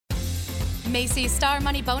Macy's Star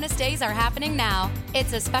Money Bonus Days are happening now.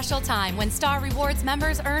 It's a special time when Star Rewards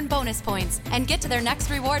members earn bonus points and get to their next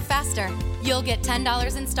reward faster. You'll get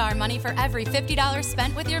 $10 in Star Money for every $50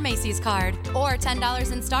 spent with your Macy's card, or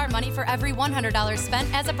 $10 in Star Money for every $100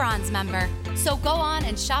 spent as a Bronze member. So go on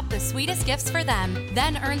and shop the sweetest gifts for them,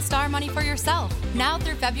 then earn Star Money for yourself. Now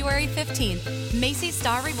through February 15th. Macy's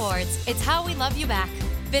Star Rewards. It's how we love you back.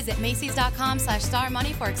 Visit Macys.com/Star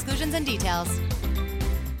Money for exclusions and details.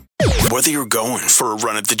 Whether you're going for a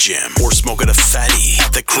run at the gym or smoking a fatty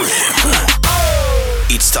at the crib,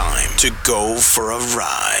 it's time to go for a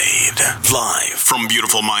ride. Live from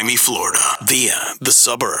beautiful Miami, Florida, via the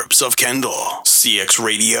suburbs of Kendall, CX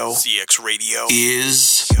Radio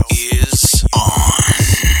is on.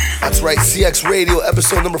 That's right, CX Radio,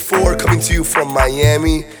 episode number 4, coming to you from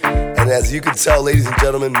Miami. And as you can tell, ladies and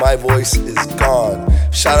gentlemen, my voice is gone.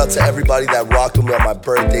 Shout out to everybody that rocked with me on my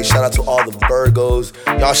birthday. Shout out to all the Virgos.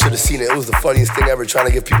 Y'all should have seen it. It was the funniest thing ever, trying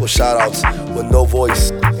to give people shout outs with no voice.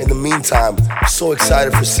 In the meantime, I'm so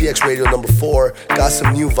excited for CX Radio number 4. Got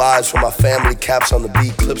some new vibes from my family, Caps on the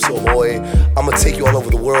Beat, Clips Ahoy. I'm going to take you all over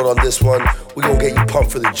the world on this one. We're going to get you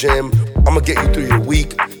pumped for the gym. I'm going to get you through your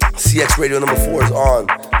week. CX Radio number 4 is on.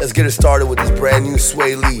 Let's get it started with this brand new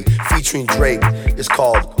Sway Lee featuring Drake. It's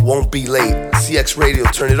called Won't Be Late. CX Radio,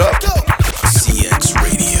 turn it up. CX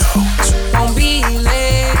Radio. Won't be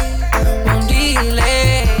late, won't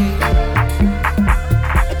delay.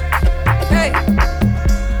 Hey,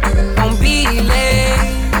 won't be late,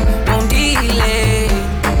 won't delay.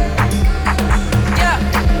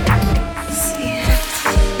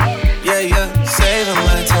 Yeah, saving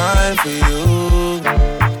my time for you.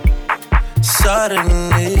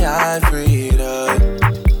 Suddenly I freed up,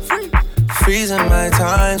 freezing my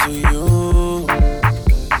time for you.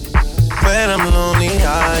 When I'm lonely,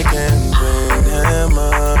 I can bring him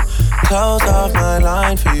up. Close off my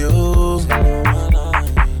line for you.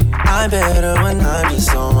 I'm better when I'm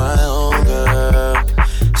just on my own, girl.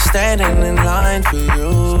 Standing in line for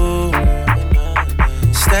you.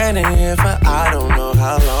 Standing here for I don't know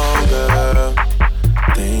how long, girl.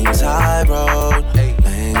 Things I wrote,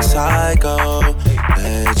 things I go.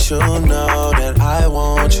 Let you know that I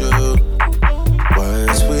want you.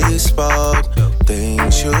 Words we spoke,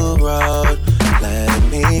 things you wrote. Let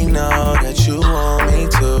me know that you want me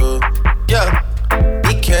to. Yeah,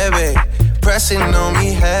 EKB, pressing on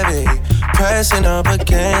me heavy, pressing up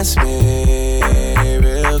against me,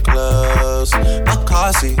 real close.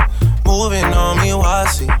 Makasi, moving on me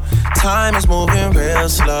wassy. Time is moving real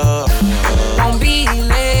slow. Won't be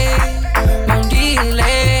late, won't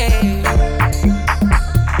delay.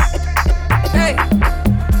 Hey,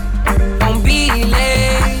 won't be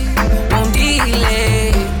late, won't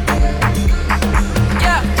delay.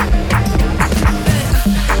 Yeah,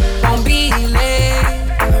 won't be late,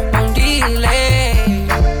 won't delay.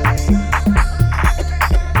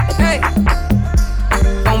 Hey,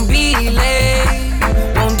 won't be late,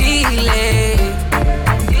 won't delay.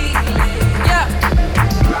 Yeah,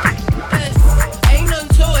 ain't nothing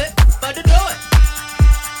to it but to do it.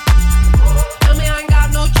 Tell me I ain't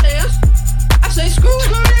got no chance. I say screw it.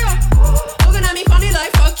 Looking at me funny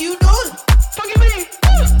like fuck you doing. Fucking me.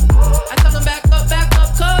 I tell them back up, cause I'm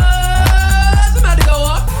about to go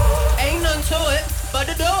up. Ain't nothing to it but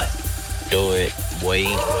to do it. Do it, wait.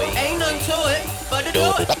 Ain't nothing to it but to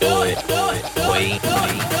do it. Do it, wait. Do it, wait.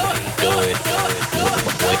 Do it,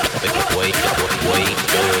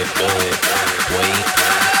 wait.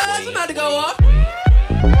 I'm about to go up.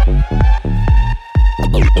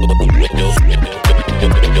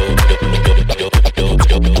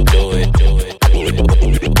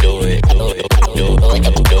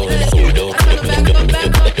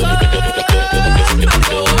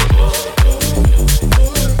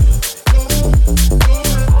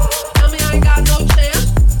 Tell me I ain't got no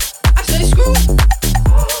chance. I say screw.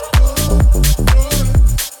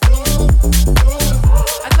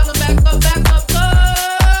 I tell them back up,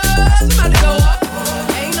 cause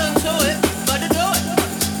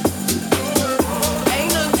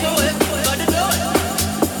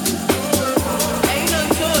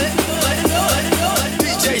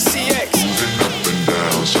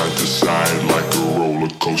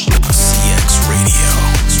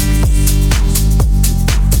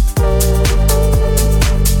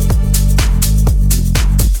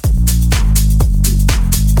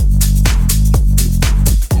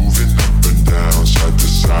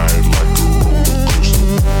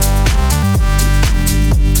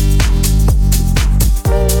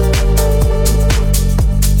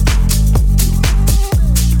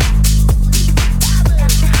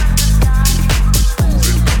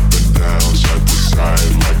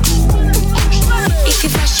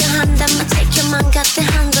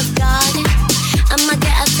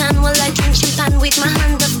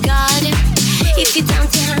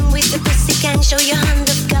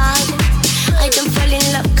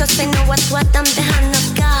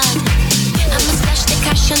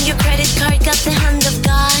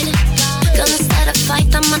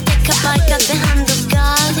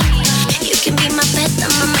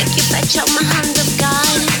reach out my hand of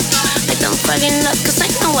God. I don't fall in love cause I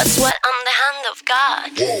know what's what. I'm the hand of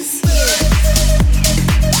God.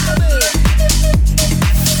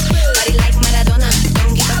 Body like Maradona.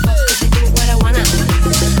 Don't give a fuck cause I do what I wanna.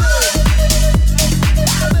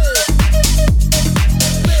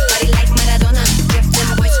 Body like Maradona. Drop them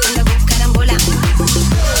boys cuando hago carambola.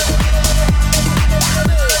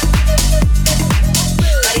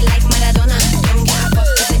 Body like Maradona. Don't give a fuck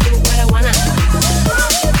cause I do what I wanna.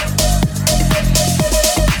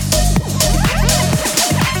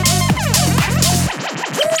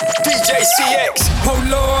 DJ CX. Oh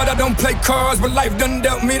Lord, I don't play cards, but life done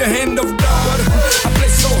dealt me the hand of God. I play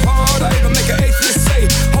so hard, I even make an atheist say,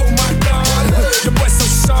 oh my God. Your boy's so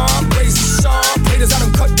sharp, crazy sharp. Haters, I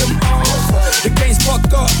done cut them off. The game's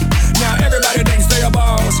fucked up, now everybody thinks they a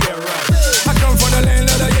boss. Yeah, right. I come from the land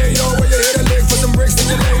of the yayo, where you hit a lick for some bricks and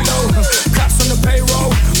you lay low. Cops on the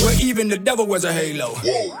payroll, where even the devil wears a halo.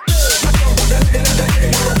 Whoa. I come from the land of the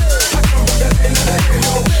yayo. I come from the land of the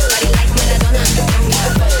yayo. Body like Maradona. Don't give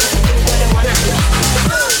a fuck cause I do what I wanna.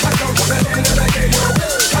 I come from the land of the yayo.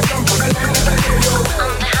 I come from the land of the yayo.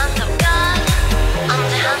 I'm the hand of God. I'm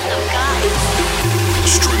the hand of God.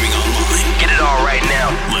 Streaming online. Get it all right now.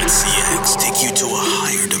 Let CX take you to a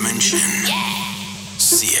higher dimension.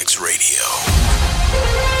 CX Radio.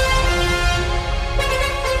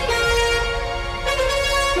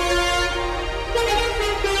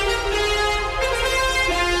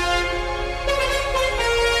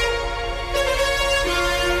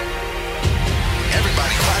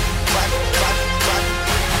 Everybody clap, clap, clap, clap.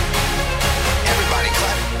 Everybody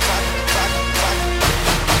clap, clap, clap, clap.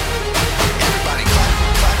 Everybody clap,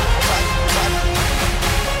 clap, clap, clap.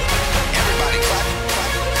 Everybody clap, clap,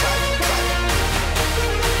 clap, clap.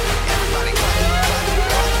 Everybody clap, clap,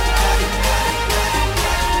 clap.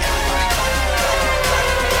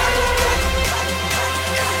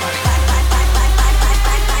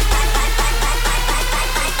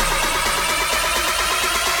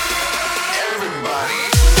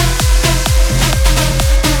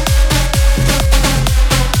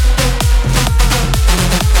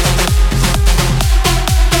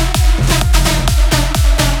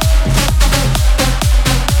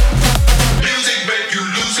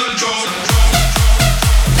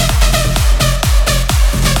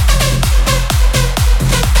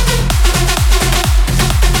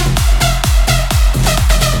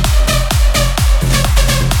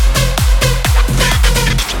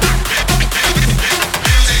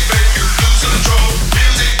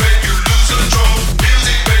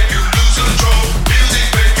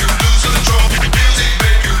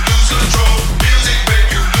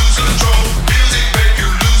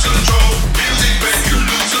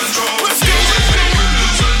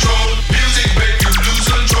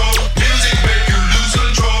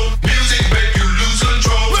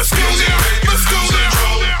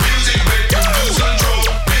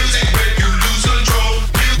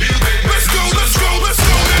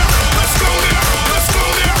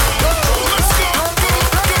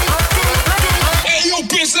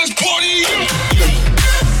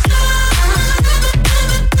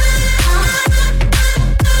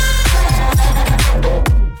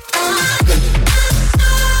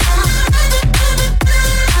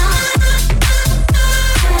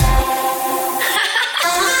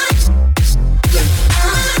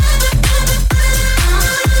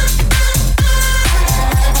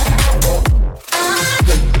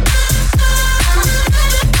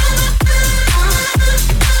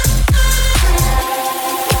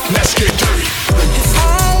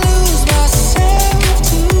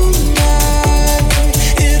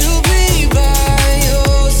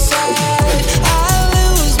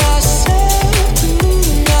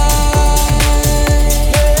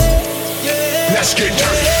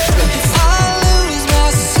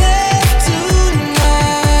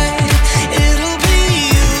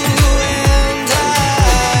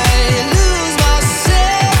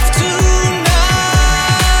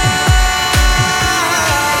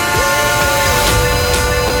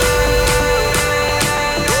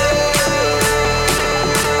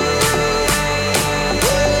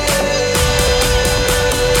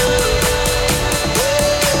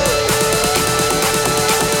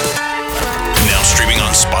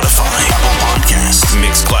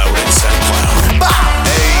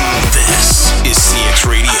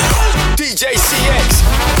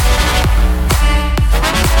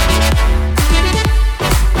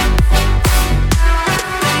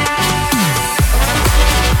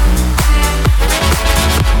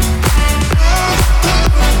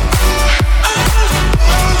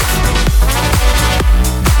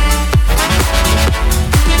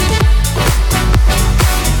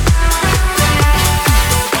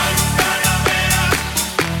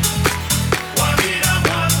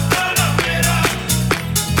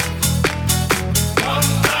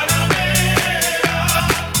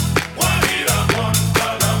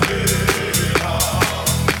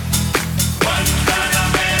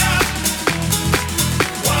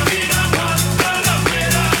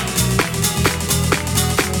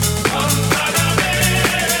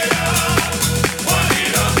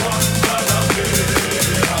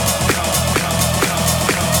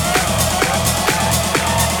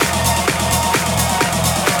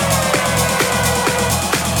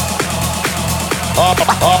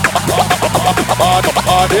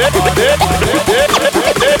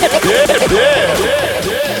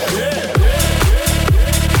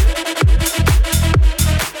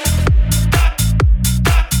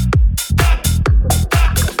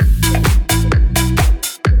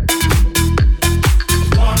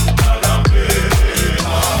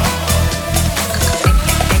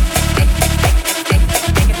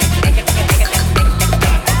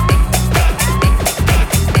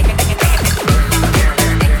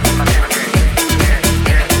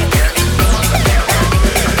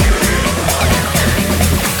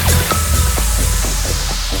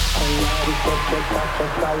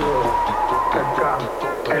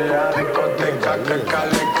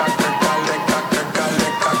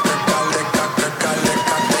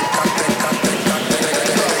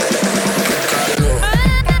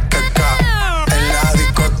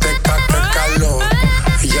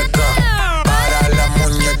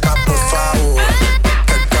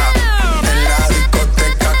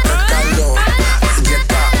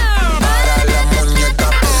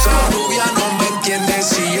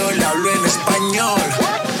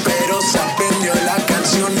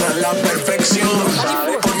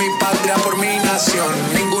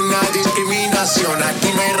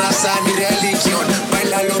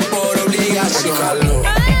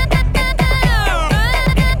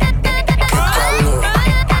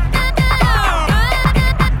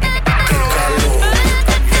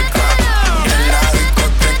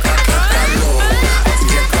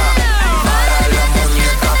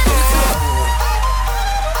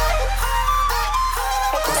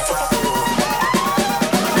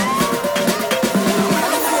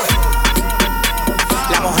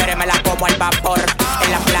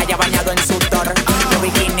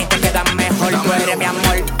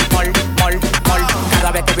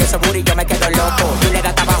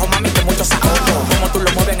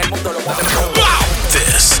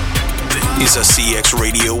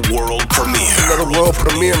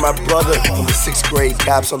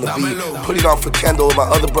 Caps on the beat, putting on for Kendall and my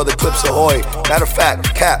other brother Clips Ahoy. Matter of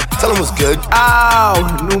fact, Cap, tell him what's good. Oh,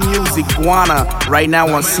 new music, Guana, right now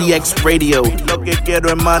on CX Radio. Lo que quiero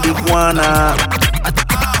es marihuana.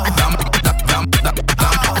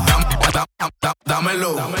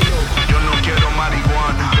 Dámelo. Yo no quiero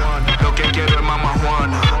marihuana, lo que quiero es mama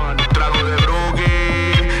Juana. Trago de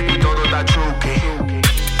brogue y todo está chuki.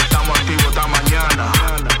 Estamos activos esta mañana,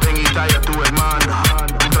 ven y talla a tu hermana.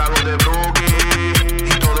 Un trago de brogue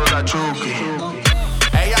y todo está chuki.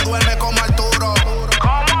 Ella duerme como Arturo.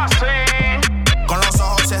 ¿Cómo así? Con los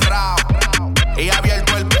ojos cerrados y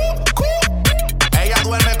abierto el cucu. Ella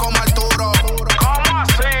duerme como Arturo. ¿Cómo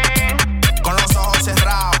así? Con los ojos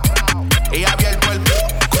cerrados y abierto el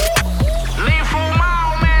ni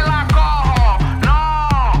fumao me la cojo,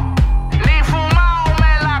 no. Ni fumao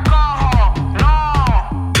me la cojo,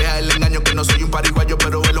 no. Deja el engaño que no soy un pariguayo,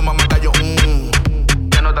 pero él un mamagallo.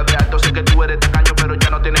 Ya no estás de alto, sé que tú eres tacaño, pero ya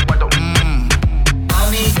no tienes cuarto. A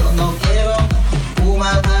mí yo no quiero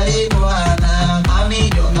fumar marihuana. A mí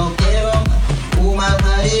yo no quiero fumar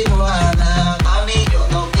marihuana. A mí yo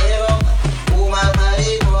no quiero fumar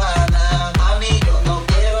marihuana. A mí yo no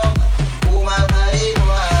quiero fumar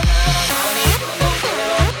marihuana. A mí yo no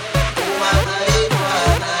quiero fumar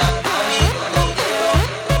marihuana. A mí yo no quiero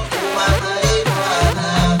fumar marihuana.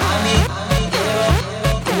 A mí quiero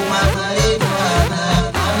fumar marihuana.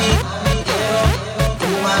 A mí quiero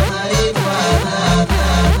fumar marihuana.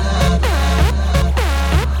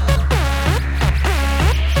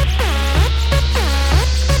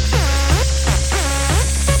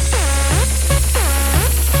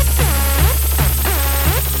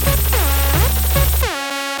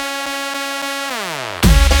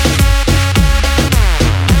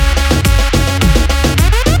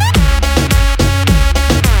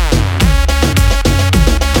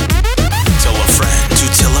 Tell a friend to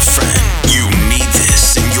tell a friend. You need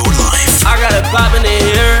this in your life. I got it poppin' in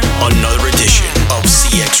here. Another edition of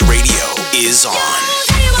CX Radio is on.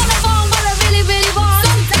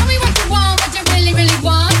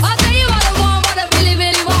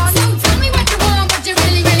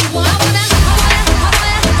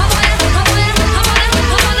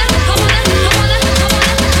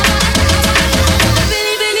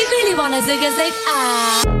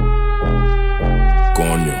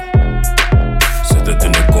 Coño, se te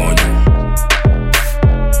tiene coño.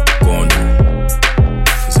 Coño,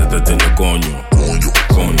 se te tiene coño. Coño,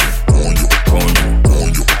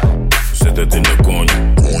 se te tiene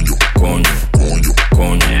coño. Coño,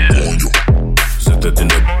 se te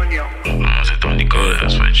tiene coño. No se te ni coño.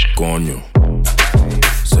 Coño,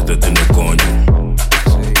 se te tiene coño.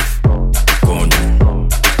 Coño,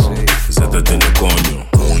 se te tiene coño.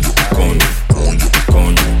 Coño,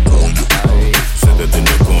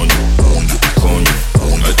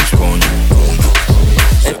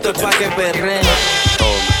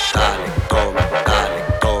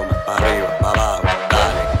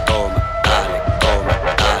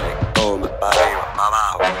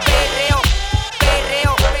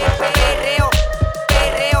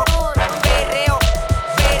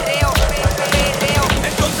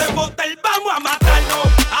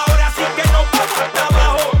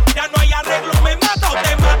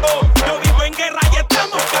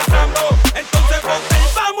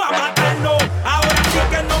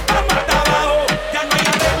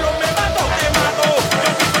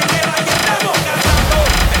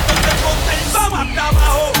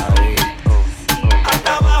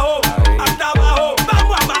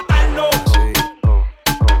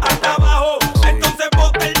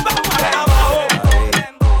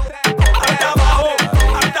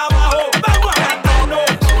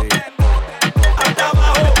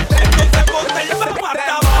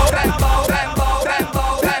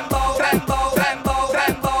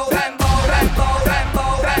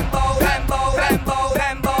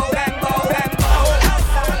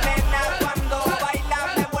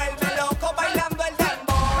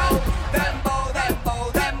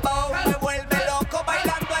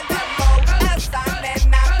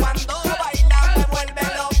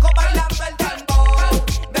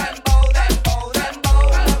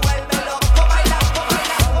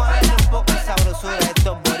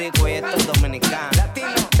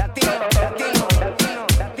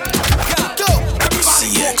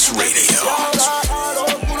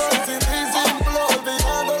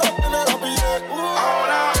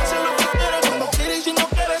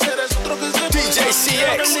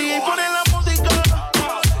 CX.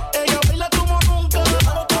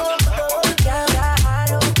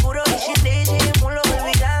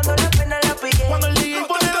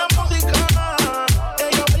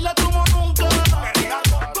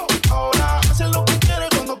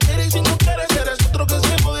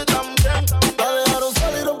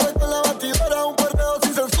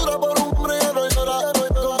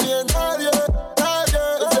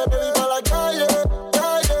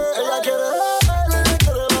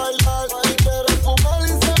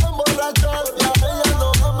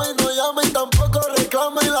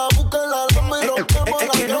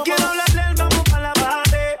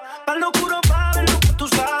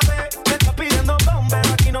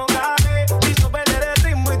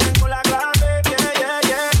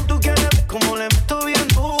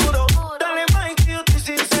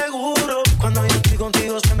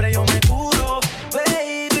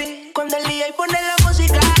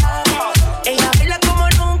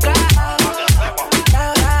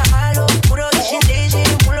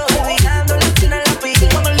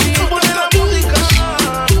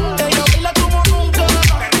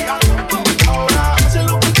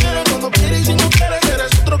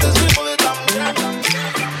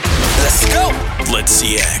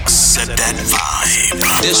 CX, set that vibe.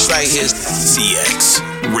 This right here is CX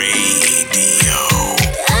Radio.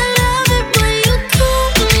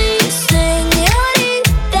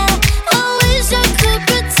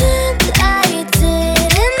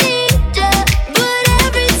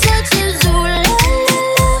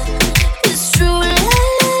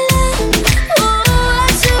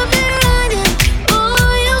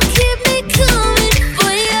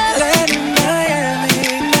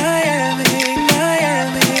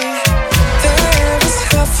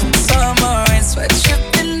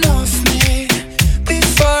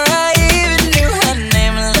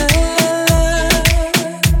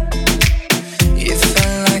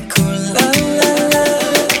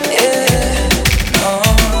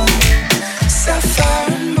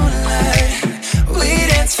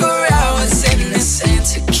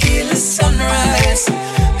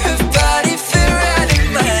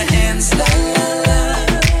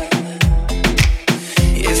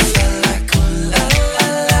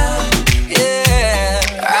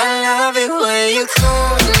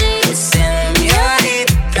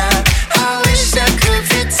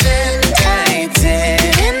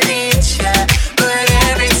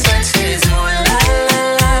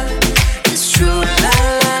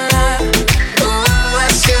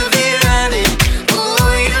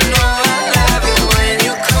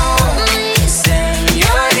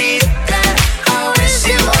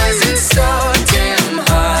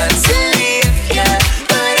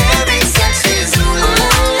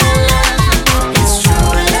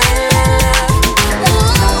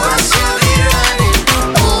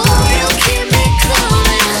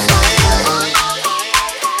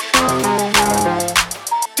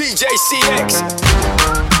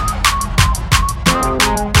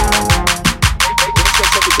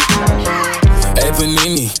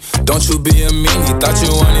 Don't you be a meanie. Thought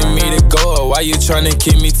you wanted me to go, or why you tryna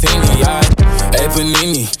keep me teeny? Hey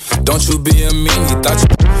Panini, don't you be a meanie. Thought you,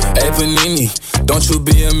 hey Panini, don't you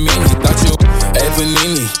be a meanie. Thought you, hey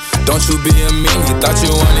Panini, don't you be a meanie. Thought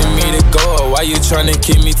you wanted me to go, or why you tryna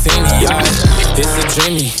keep me teeny? It's a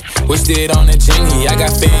dreamy, wished it on a genie. I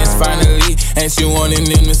got fans finally, and you wanting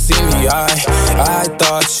them to see me. I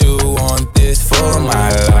thought you want this for my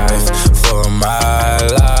life, for my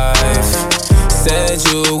life. Said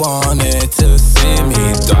you wanted to see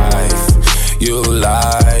me thrive. You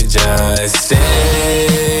lied, just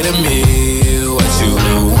say to me what you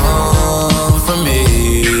want from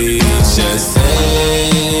me. Just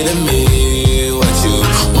say to me what you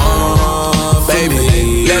want from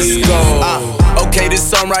me. Let's go. Okay, this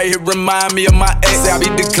song right here remind me of my ex. I be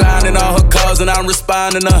declining all her calls and I'm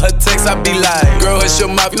responding to her texts. I be like, girl, hush your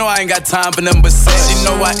mouth, you know I ain't got time for nothing but sex. She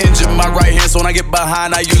know I injured my right hand, so when I get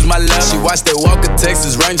behind, I use my left. She watched that Walker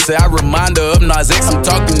Texas Ranger, say I remind her of Nas X. I'm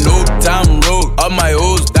talking New Town Road, all my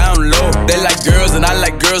O's down low. They like girls and I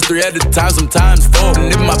like girls 3 at a time, sometimes 4.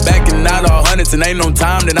 And if my back and not all hundreds and ain't no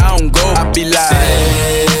time, then I don't go. I be like,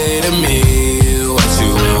 say to me what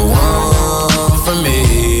you want from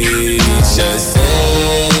me. Just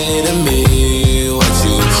say to me what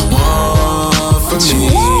you want from me.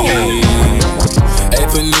 Hey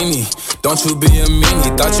Panini, don't you be a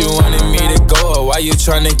meanie. Thought you wanted me to go, or why you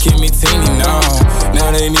tryna keep me teeny?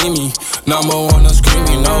 Now they need me. Number one, I'm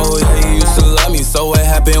screaming. No, yeah, you used to love me, so what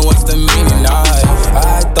happened? What's the meaning?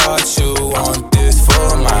 I thought you want this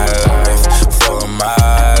for my life, for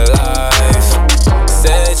my life.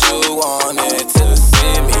 Said you wanted to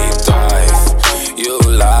see me thrive. You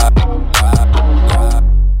lied.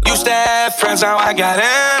 friends, now I got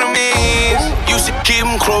enemies. Used to keep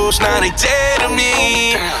them close, now they dead to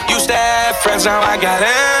me. Used to have friends, now I got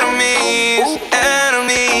enemies.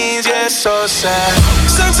 Enemies, yeah, so sad.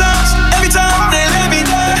 Sometimes, every time they let me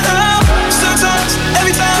down. Sometimes,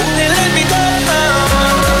 every time they let me down.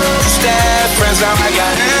 Used to have friends, now I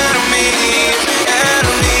got enemies.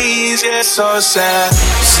 Enemies, yeah, so sad.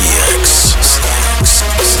 CX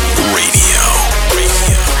Radio.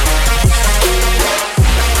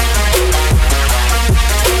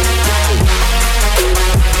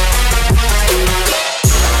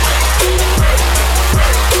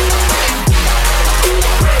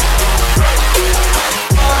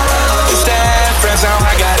 Now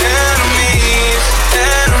I got enemies,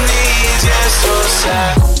 enemies, yeah, so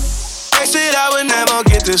sad. I said I would never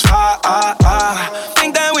get this far.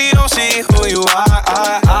 Think that we don't see who you are.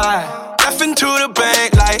 Laughing to the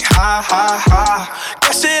bank like ha ha ha.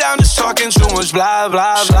 Guess that I'm just talking too much blah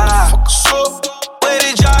blah blah. So where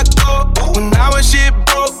did y'all go when I was shit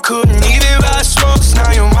broke? Couldn't even buy smokes.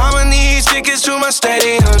 Now your mama needs tickets to my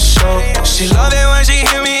stadium show. She love it when she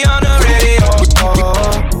hear me on the radio.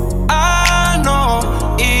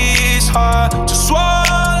 Hard to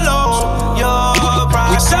swallow your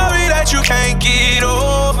pride. Sorry that you can't get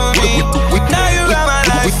over me. Now you got my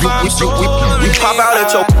life, I'm sorry. We pop out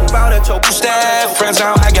at your Used to have friends,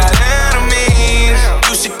 now I got enemies.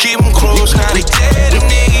 Used to keep them close, now they dead to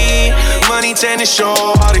me. Money tend to show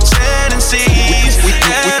all the tendencies.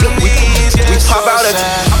 Enemies, yeah, we pop out at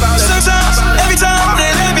sometimes, every time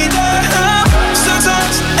they let me down.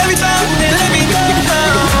 Sometimes, every time they let me down.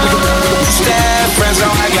 Used to have friends,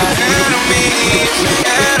 now I got enemies,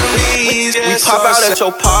 yeah, we pop out at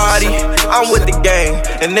your party, I'm with the gang,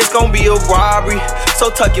 and it's gon' be a robbery. So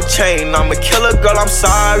tuck your chain, I'm a killer, girl, I'm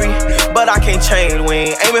sorry, but I can't change. We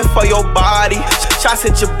ain't aiming for your body, shots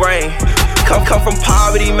hit your brain. Come from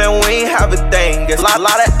poverty, man, we ain't have a thing. There's a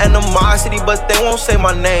lot of animosity, but they won't say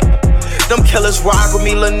my name. Them killers rock with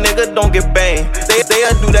me, little nigga, don't get banged.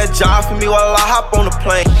 They'll do that job for me while I hop on the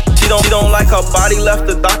plane. She don't like her body, left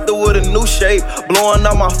the doctor with a new shape. Blowing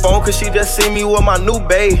up my phone cause she just see me with my new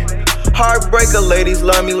babe. Heartbreaker, ladies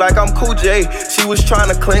love me like I'm Cool J. She was trying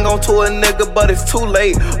to cling on to a nigga, but it's too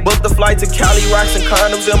late. Booked the flight to Cali, racks and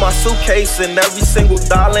condoms in my suitcase. And every single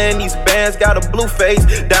dollar in these bands got a blue face.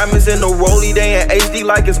 Diamonds in the rollie, they in HD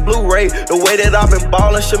like it's Blu-ray. The way that I've been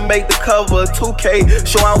ballin' should make the cover of 2K.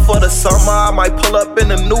 Show out for the summer, I might pull up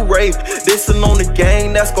in a new rave. Dissin' on the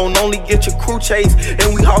gang, that's gon' only get your crew chase.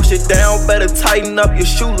 And we haul shit down, better tighten up your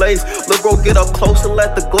shoelace. Look, bro, get up close and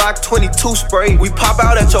let the Glock 22 spray. We pop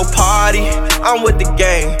out at your party, I'm with the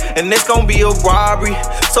gang, and it's gon' be a robbery.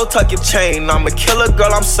 So tuck your chain, I'm a killer,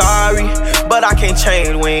 girl, I'm sorry, but I can't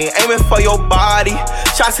change. We ain't aiming for your body,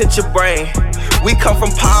 shots hit your brain. We come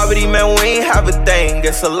from poverty, man, we ain't have a thing.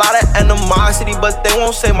 It's a lot of animosity, but they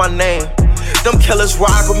won't say my name. Them killers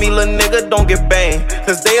rock with me, little nigga, don't get banged.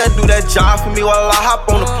 Cause they'll do that job for me while I hop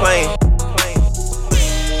on the plane.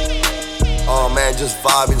 Oh man, just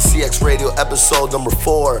vibing. CX Radio episode number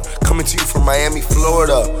 4, coming to you from Miami,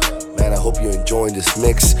 Florida. Man, I hope you're enjoying this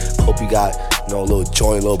mix. Hope you got, a little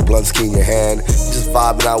joint, a little bluntski in your hand. You're just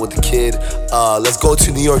vibing out with the kid. Let's go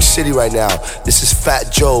to New York City right now. This is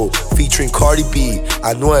Fat Joe featuring Cardi B,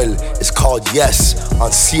 Anuel. It's called Yes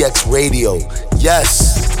on CX Radio.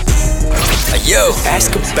 Yes. Yo,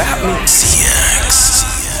 ask about me. CX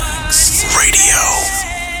Radio.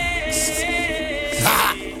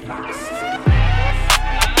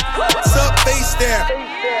 What's up, face there?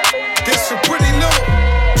 This is pretty new.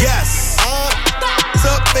 Yes. What's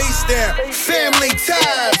up, face there? Family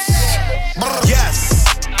ties. Yes.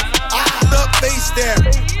 What's up, face there?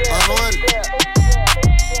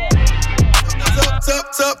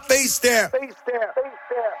 What's up, face there?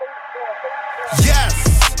 Yes.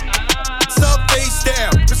 What's up, face there?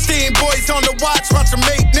 Pristine boys on the watch them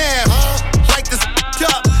make now. Like this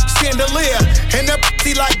up, chandelier, and that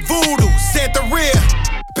pussy like voodoo, Santa Ria.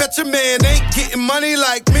 Bet your man ain't getting money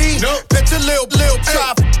like me. Nope. Bet your lil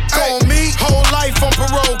try on me. Whole life on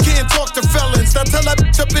parole, can't talk to felons. I tell that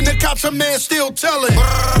bitch up in the cops, a man still telling.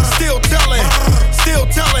 Still telling.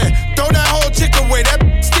 Throw that whole chick away, that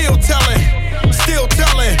still telling.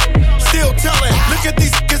 Look at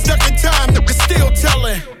these niggas ducking time, niggas still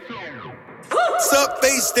telling. What's up,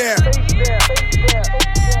 face there?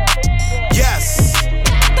 Yes.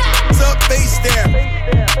 What's up, face there?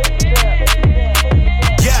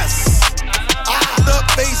 Yes. What's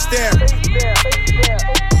up, face there?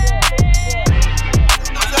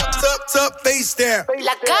 What's up, face there?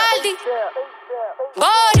 La Caldi.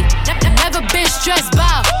 Body. Never been stressed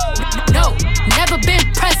by. No, never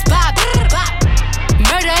been pressed by.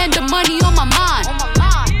 Murder and the money on my mind.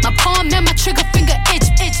 My palm and my trigger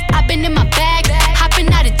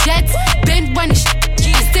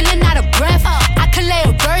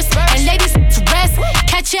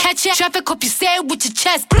catch traffic, hope you say it with your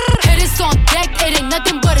chest. Hit it on deck, it ain't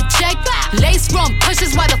nothing but a check. Lace run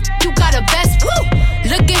pushes, why the you got a vest? Woo!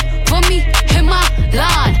 Looking for me, hit my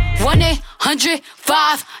line.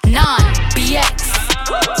 1-800-59-BX.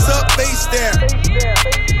 What's up, bass there?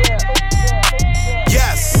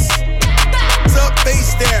 Yes. What's up,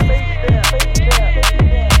 bass there?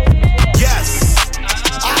 Yes.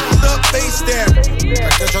 What's up, bass there? Es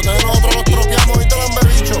que yo tengo nosotros nos tropeamos y te lo han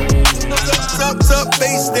bebicho. What's up,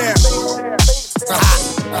 bass there?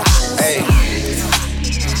 Hey.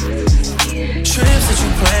 Trips that you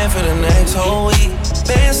plan for the next whole week.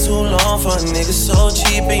 Bands too long for a nigga so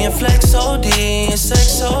cheap. And your flex OD and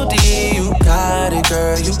sex OD. You got it,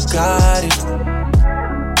 girl, you got it.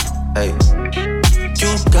 Hey.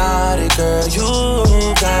 You got it, girl,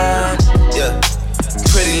 you got it. Yeah.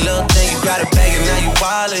 Pretty little thing, you got it back and now you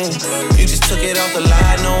wildin'. You just took it off the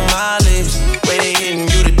line, no mileage. Way they hitting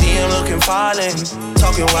you, the DM looking falling.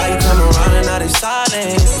 Talking while you come around and now they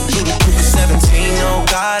silent. You be quick at 17, no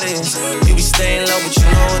guidance. You be staying low, but you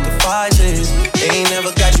know what the fight is. They ain't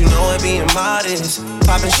never got you know it being modest.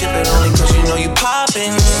 Poppin' shit, but only cause you know you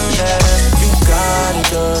poppin'. Yeah, you got it,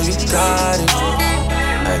 girl, you got it.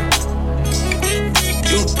 Hey.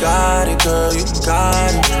 You got it, girl, you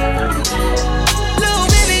got it.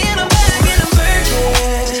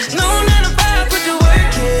 No, not about put the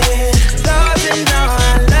work in. Stars and all, I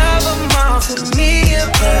love them all. To me, a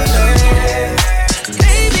perfect.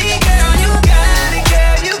 Baby girl, you got it,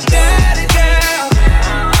 girl. You got it, girl.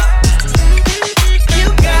 You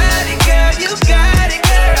got it, girl. You got it,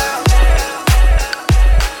 girl.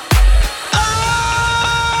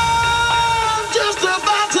 I'm just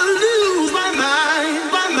about to lose my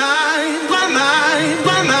mind, my mind, my mind,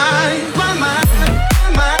 my mind, my mind.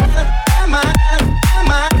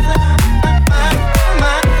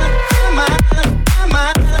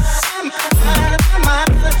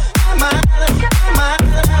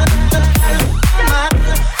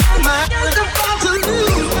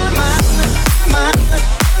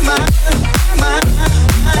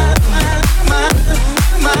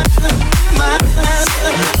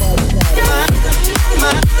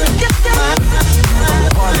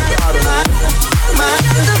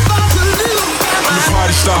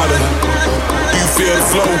 Starter. Do you feel the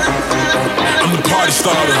flow? I'm the party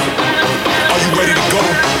starter. Are you ready to go?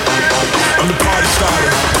 I'm the party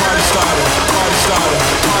starter. Party starter. Party starter.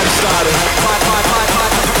 Party starter.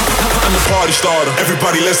 I'm the party starter.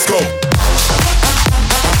 Everybody, let's go.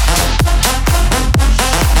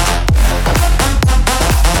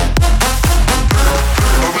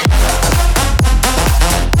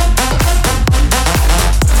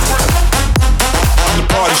 I'm the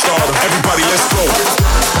party starter. Everybody, let's go.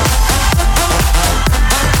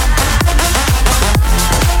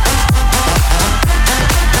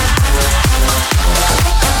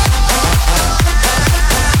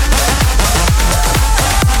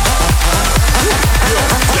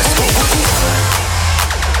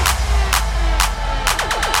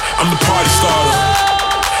 I'm the party starter.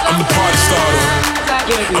 I'm the party starter.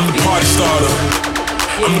 I'm the party starter.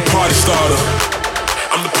 I'm the party starter.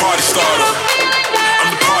 I'm the party starter.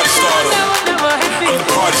 I'm the party starter. I'm the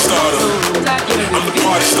party starter. I'm the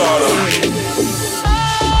party starter.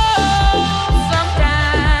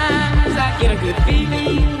 Sometimes I get a good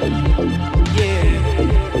feeling. Yeah.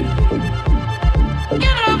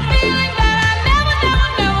 Get a feeling that I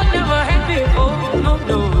never had before. No,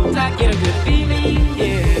 I get a good feeling.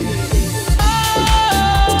 Yeah.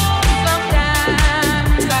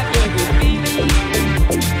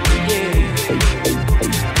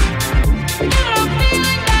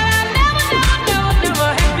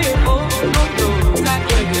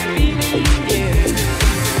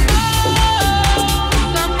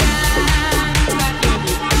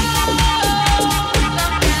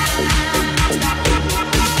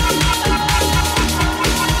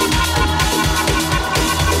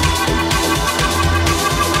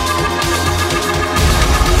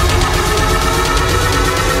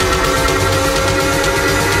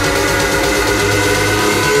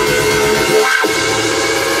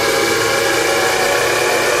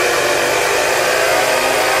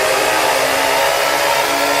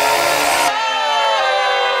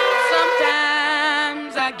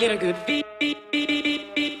 Get a good beat.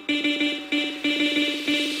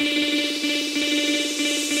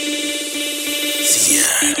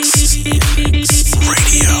 CX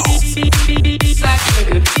Radio.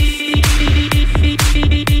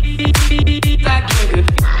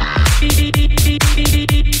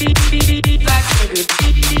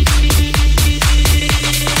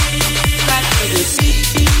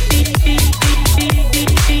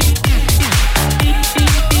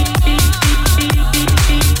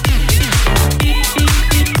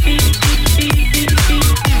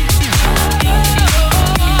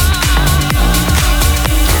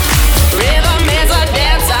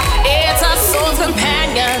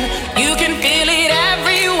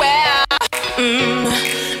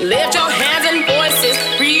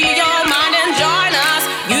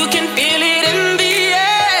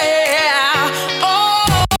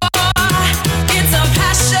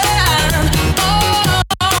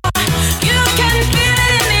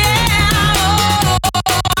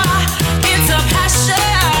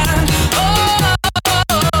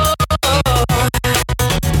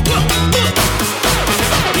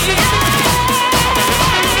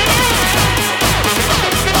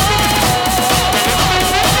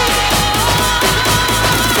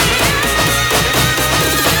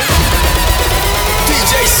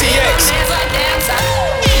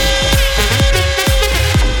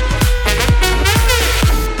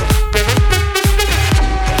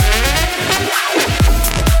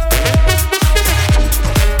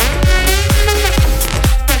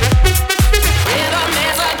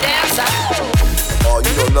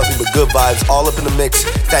 It's all up in the mix.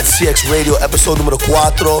 That's CX Radio, episode number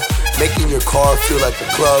 4. Making your car feel like the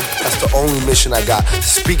club. That's the only mission I got.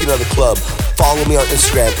 Speaking of the club, follow me on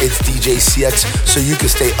Instagram. It's DJ CX, so you can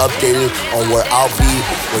stay updated on where I'll be,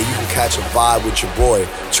 where you can catch a vibe with your boy.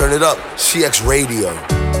 Turn it up, CX Radio.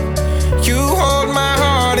 You hold my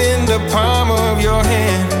heart in the palm of your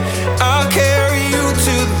hand. I'll carry you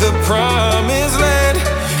to the promised land.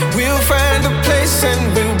 We'll find a place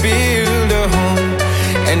and we'll build a home,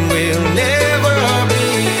 and we'll never be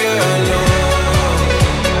alone.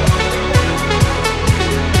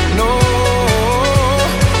 No,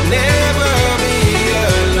 never be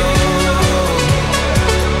alone.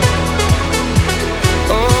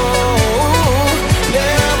 Oh,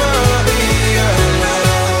 never be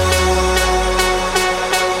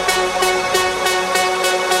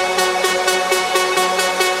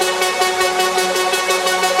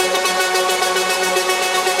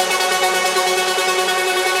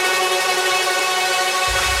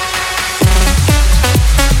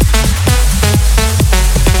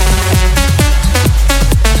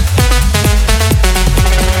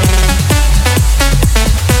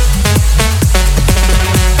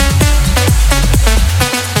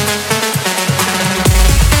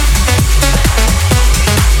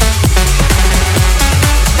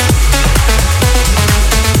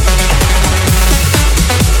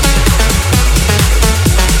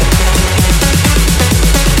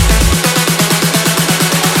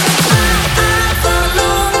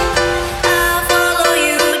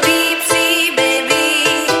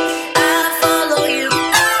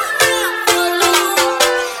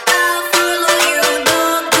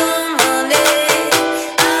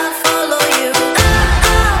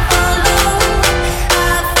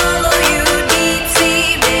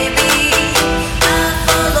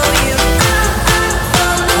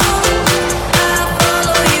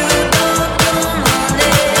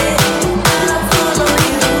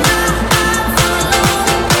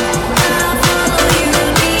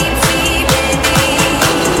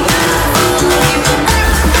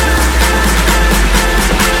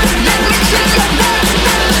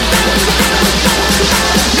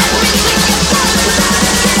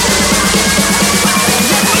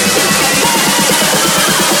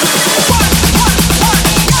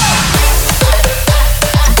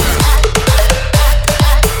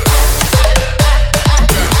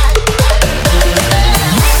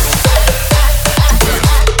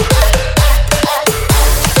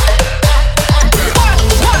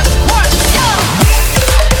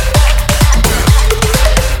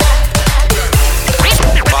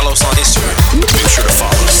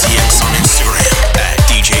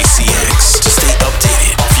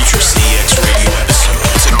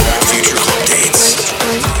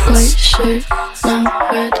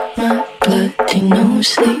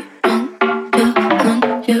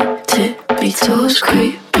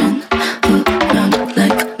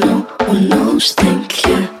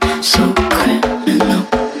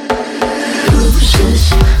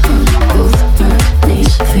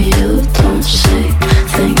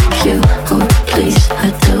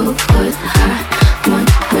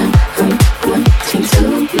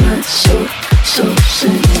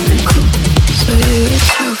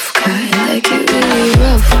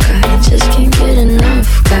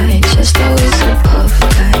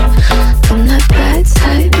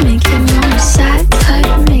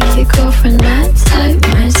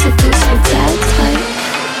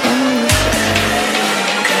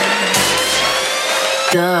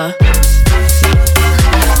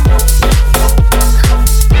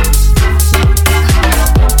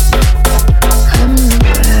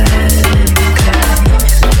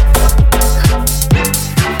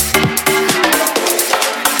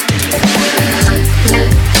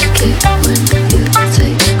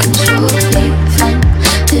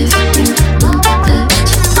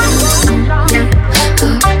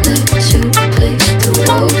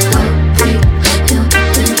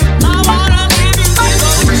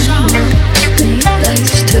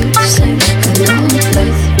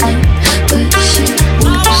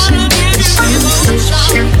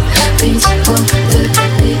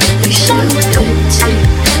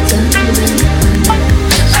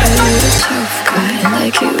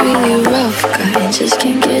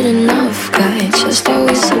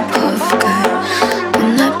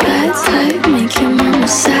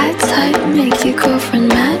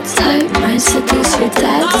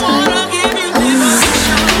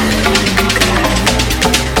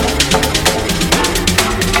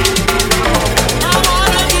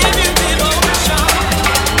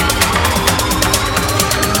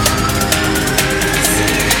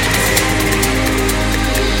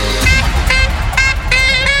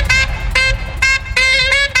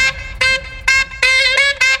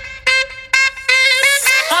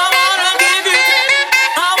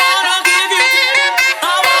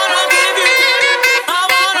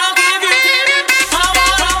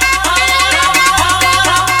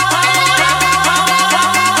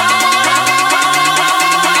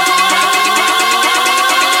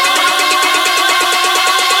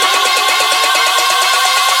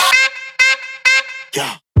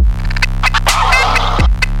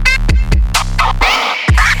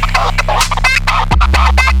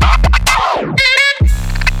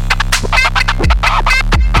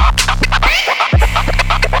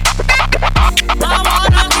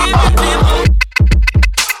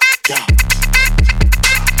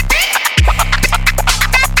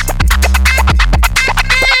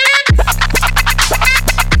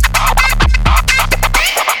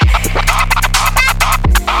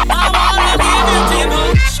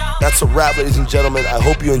That's a wrap, ladies and gentlemen. I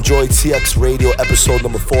hope you enjoyed CX Radio episode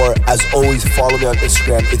number 4. As always, follow me on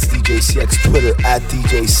Instagram. It's DJCX. Twitter at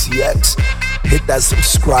DJCX. Hit that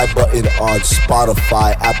subscribe button on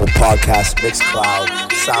Spotify, Apple Podcasts, Mixcloud,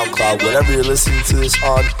 SoundCloud, whatever you're listening to this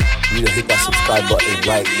on. You need to hit that subscribe button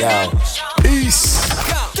right now. Peace.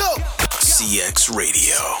 CX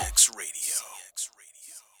Radio.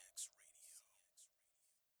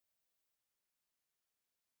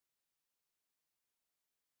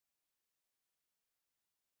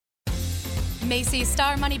 Macy's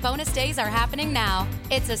Star Money Bonus Days are happening now.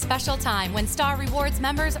 It's a special time when Star Rewards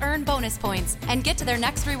members earn bonus points and get to their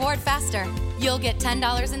next reward faster. You'll get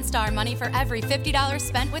 $10 in Star Money for every $50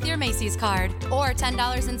 spent with your Macy's card, or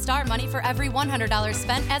 $10 in Star Money for every $100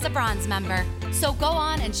 spent as a bronze member. So go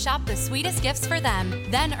on and shop the sweetest gifts for them,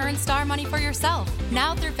 then earn Star Money for yourself.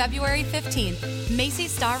 Now through February 15th,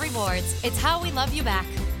 Macy's Star Rewards. It's how we love you back.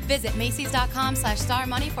 Visit Macys.com/Star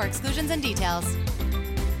Money for exclusions and details.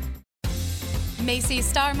 Macy's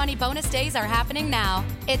Star Money Bonus Days are happening now.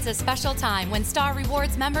 It's a special time when Star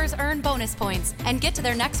Rewards members earn bonus points and get to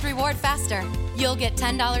their next reward faster. You'll get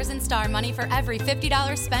 $10 in Star Money for every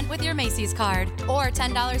 $50 spent with your Macy's card, or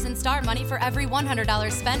 $10 in Star Money for every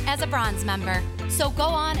 $100 spent as a bronze member. So go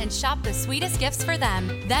on and shop the sweetest gifts for them,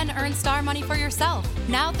 then earn Star Money for yourself.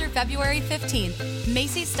 Now through February 15th,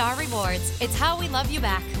 Macy's Star Rewards. It's how we love you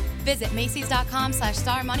back. Visit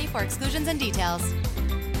Macys.com/Star Money for exclusions and details.